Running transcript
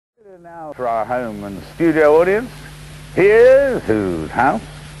Now for our home and studio audience, here's whose house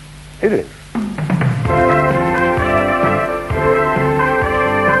it is.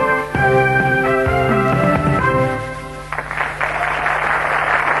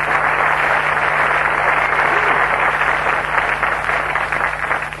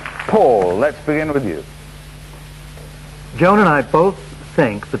 Paul, let's begin with you. Joan and I both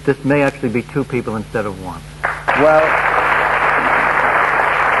think that this may actually be two people instead of one. Well,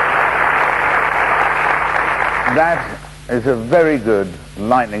 that is a very good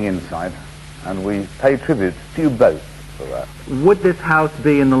lightning insight, and we pay tribute to you both for that. Would this house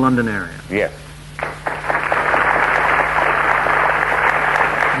be in the London area? Yes.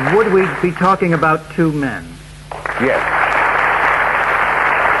 Would we be talking about two men? Yes.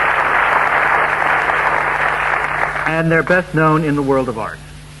 And they're best known in the world of art?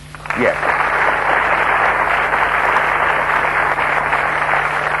 Yes.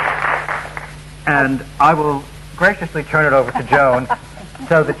 And I will graciously turn it over to Joan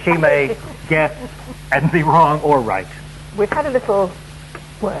so that she may guess and be wrong or right. We've had a little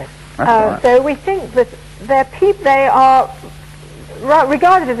word. Right. So we think that they are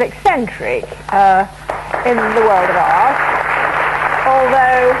regarded as eccentric in the world of art,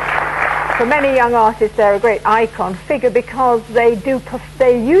 although for many young artists they're a great icon figure because they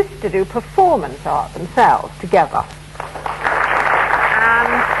used to do performance art themselves together.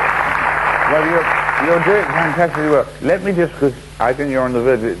 Well, you're doing fantastically well. Let me just, because I think you're on the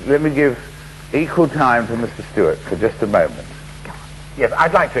verge, let me give equal time to Mr. Stewart for just a moment. Yes,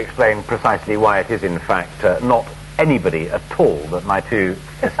 I'd like to explain precisely why it is, in fact, not anybody at all that my two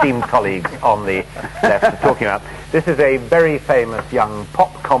esteemed colleagues on the left are talking about. This is a very famous young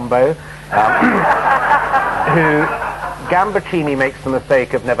pop combo who Gambaccini makes the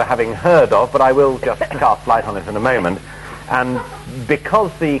mistake of never having heard of, but I will just cast light on it in a moment. And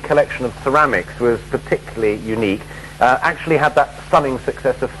because the collection of ceramics was particularly unique, actually had that stunning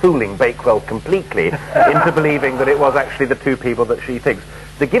success of fooling Bakewell completely into believing that it was actually the two people that she thinks.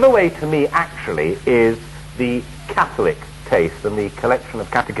 The giveaway to me actually is the Catholic taste and the collection of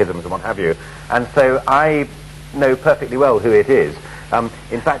catechisms and what have you. And so I know perfectly well who it is.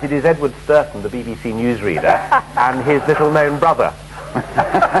 In fact, it is Edward Sturton, the BBC newsreader, and his little-known brother.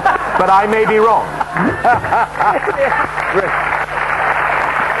 But I may be wrong.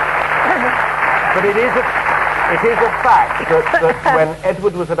 But it is a fact that when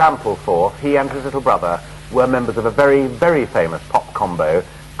Edward was at Ampleforth, he and his little brother were members of a very, very famous pop combo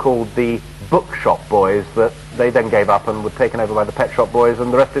called the Bookshop Boys that they then gave up and were taken over by the Pet Shop Boys,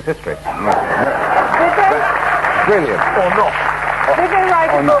 and the rest is history. Brilliant. Or not. Did they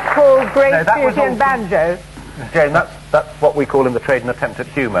write a book called Great Beauty and Banjos? Jane, that's what we call in the trade an attempt at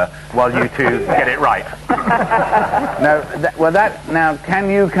humour, while you two get it right. Now, can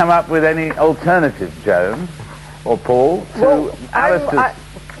you come up with any alternative, Joan or Paul, to Alistair's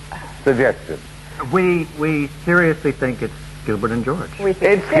suggestion? We seriously think it's Gilbert and George. It's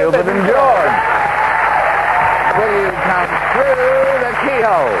Gilbert and George. Will you come through the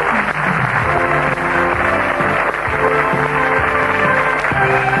keyhole?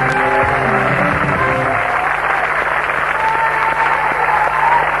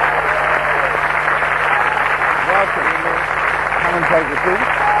 Come and take a seat.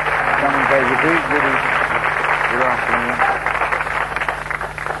 Come and take a seat. Good afternoon.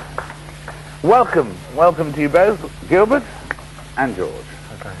 Welcome to you both, Gilbert and George.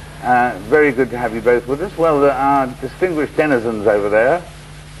 Okay. Very good to have you both with us. Well, our distinguished denizens over there,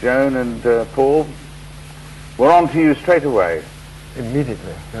 Joan and Paul, we're on to you straight away.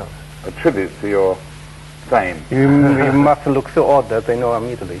 Immediately, yeah. A tribute to your fame. You must look so odd that they know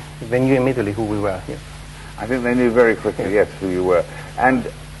immediately. They knew immediately who we were. Yeah. I think they knew very quickly, yes, who you were. And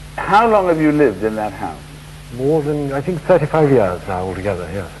how long have you lived in that house? More than, I think, 35 years now altogether,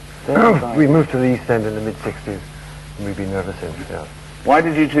 yes. We moved to the East End in the mid-60s, and we've been there ever since, yeah. Why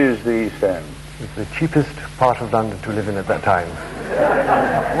did you choose the East End? It's the cheapest part of London to live in at that time.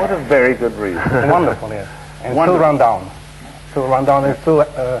 What a very good reason. Wonderful, yes. And Wonderful. so run down. So run down, and so,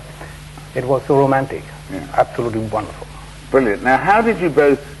 it was so romantic. Yeah. Absolutely wonderful. Brilliant. Now, how did you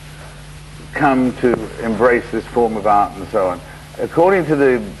both come to embrace this form of art and so on? According to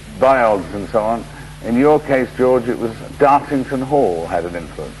the biogs and so on, in your case, George, it was Dartington Hall had an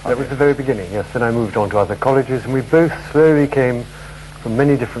influence. That was the very beginning, yes. Then I moved on to other colleges, and we both slowly came from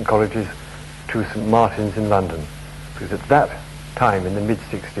many different colleges to St. Martin's in London. Because at that time, in the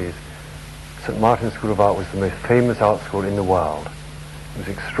mid-60s, St. Martin's School of Art was the most famous art school in the world. It was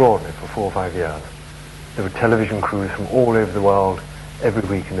extraordinary for 4 or 5 years. There were television crews from all over the world every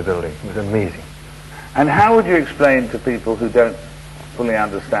week in the building. It was amazing. And how would you explain to people who don't fully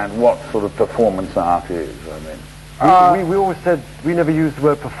understand what sort of performance art is. I mean, we always said we never used the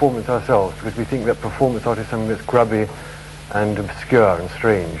word performance ourselves because we think that performance art is something that's grubby and obscure and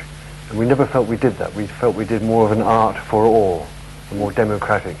strange. And we never felt we did that. We felt we did more of an art for all, more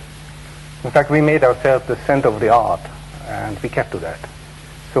democratic. In fact, we made ourselves the center of the art, and we kept to that.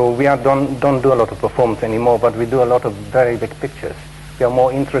 So we don't do a lot of performance anymore, but we do a lot of very big pictures. We are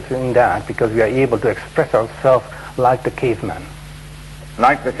more interested in that because we are able to express ourselves like the caveman.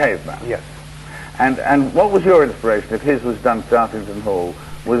 like the caveman. Yes. And what was your inspiration? If his was done at Dartington Hall,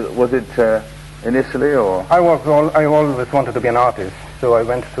 was it in Italy or? I always wanted to be an artist,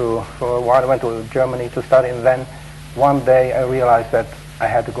 so for a while I went to Germany to study, and then one day I realized that I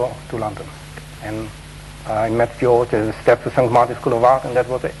had to go to London, and I met George as a step to St. Martin's School of Art, and that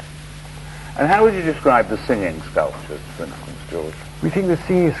was it. And how would you describe the singing sculptures, for instance, George? We think the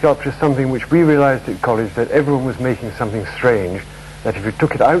singing sculpture is something which we realized at college that everyone was making something strange, that if you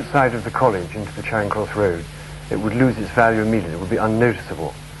took it outside of the college into the Charing Cross Road, it would lose its value immediately, it would be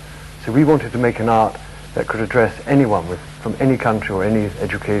unnoticeable. So we wanted to make an art that could address anyone from any country or any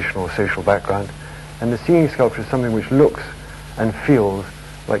educational or social background. And the singing sculpture is something which looks and feels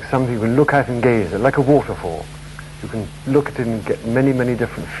like something you can look at and gaze at, like a waterfall. You can look at it and get many, many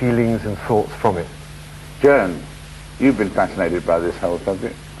different feelings and thoughts from it. Joan, you've been fascinated by this whole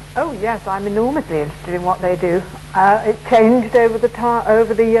subject. Oh yes, I'm enormously interested in what they do. It changed over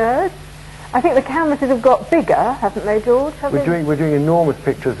the years. I think the canvases have got bigger, haven't they, George? We're doing enormous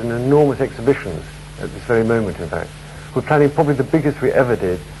pictures and enormous exhibitions at this very moment, in fact. We're planning probably the biggest we ever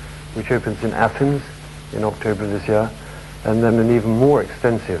did, which opens in Athens in October this year, and then an even more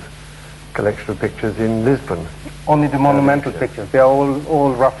extensive collection of pictures in Lisbon. Only the monumental pictures. They're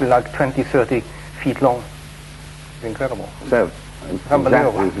all roughly like 20, 30 feet long. It's incredible. So,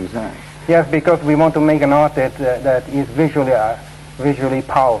 Unbelievable. exactly as you say. Yes, because we want to make an art that is visually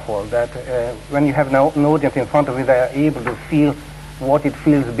powerful, that when you have an audience in front of you, they are able to feel what it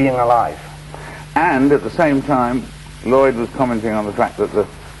feels being alive. And at the same time, Lloyd was commenting on the fact that the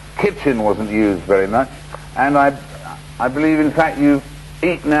kitchen wasn't used very much, and I believe, in fact, you've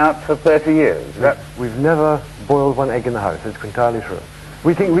eaten out for 30 years. We've never boiled one egg in the house. It's entirely true.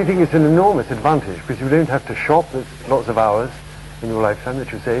 We think it's an enormous advantage because you don't have to shop. There's lots of hours in your lifetime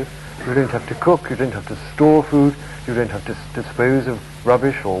that you save. You don't have to cook. You don't have to store food. You don't have to dispose of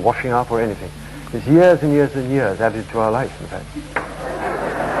rubbish or washing up or anything. There's years and years and years added to our life, in fact.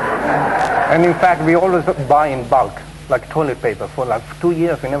 And in fact, we always buy in bulk, like toilet paper. For like 2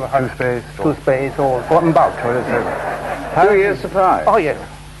 years, we never had toothpaste or in bulk. Toilet paper. 2 years supply? Oh, yes.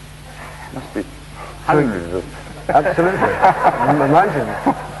 Must be hundreds of... Absolutely. Imagine.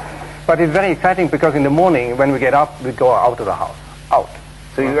 But it's very exciting because in the morning, when we get up, we go out of the house. Out.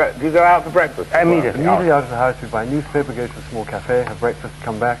 So do you go out for breakfast? Immediately out of the house, we buy a newspaper, go to a small cafe, have breakfast,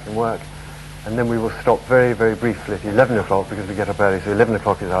 come back and work. And then we will stop very, very briefly at 11 o'clock because we get up early, so 11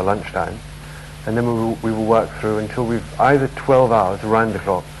 o'clock is our lunchtime. And then we will work through until we've either 12 hours around the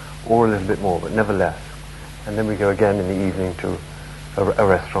clock or a little bit more, but never less. And then we go again in the evening to a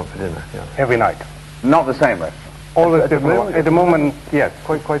restaurant for dinner. Yeah. Every night. Not the same restaurant? Always different. At the moment, yes.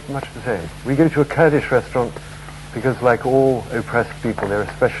 Quite much the same. We go to a Kurdish restaurant because, like all oppressed people, they're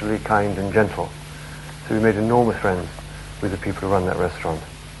especially kind and gentle. So we made enormous friends with the people who run that restaurant.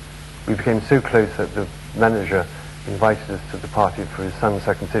 We became so close that the manager invited us to the party for his son's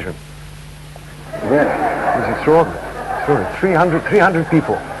circumcision. Yeah. It was extraordinary. 300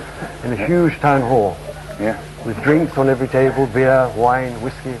 people in a huge town hall. Yeah. With drinks on every table, beer, wine,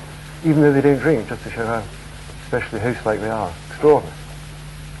 whiskey, even though they don't drink, just to show how especially host-like they are. Extraordinary.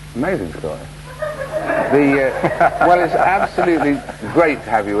 Amazing story. Well, it's absolutely great to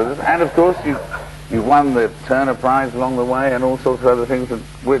have you with us, and of course you won the Turner Prize along the way and all sorts of other things, and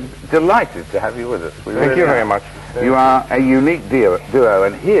we're delighted to have you with us. Thank you very much. You are a unique duo,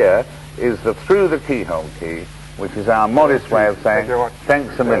 and here is the Through the Keyhole key, which is our modest way of saying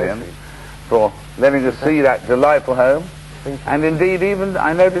thanks a million for letting us see that delightful home. And indeed, even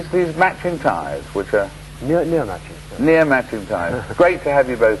I noticed these matching ties, which are near matching. Near matching ties. Great to have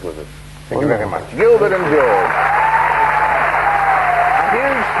you both with us. Thank you very much. Gilbert and George. A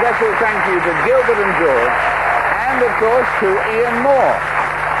huge special thank you to Gilbert and George, and of course to Ian Moore.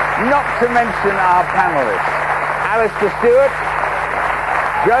 Not to mention our panelists, Alistair Stewart,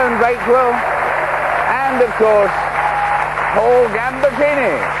 Joan Bakewell, and of course Paul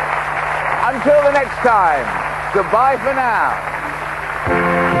Gambertini. Until the next time, goodbye for now.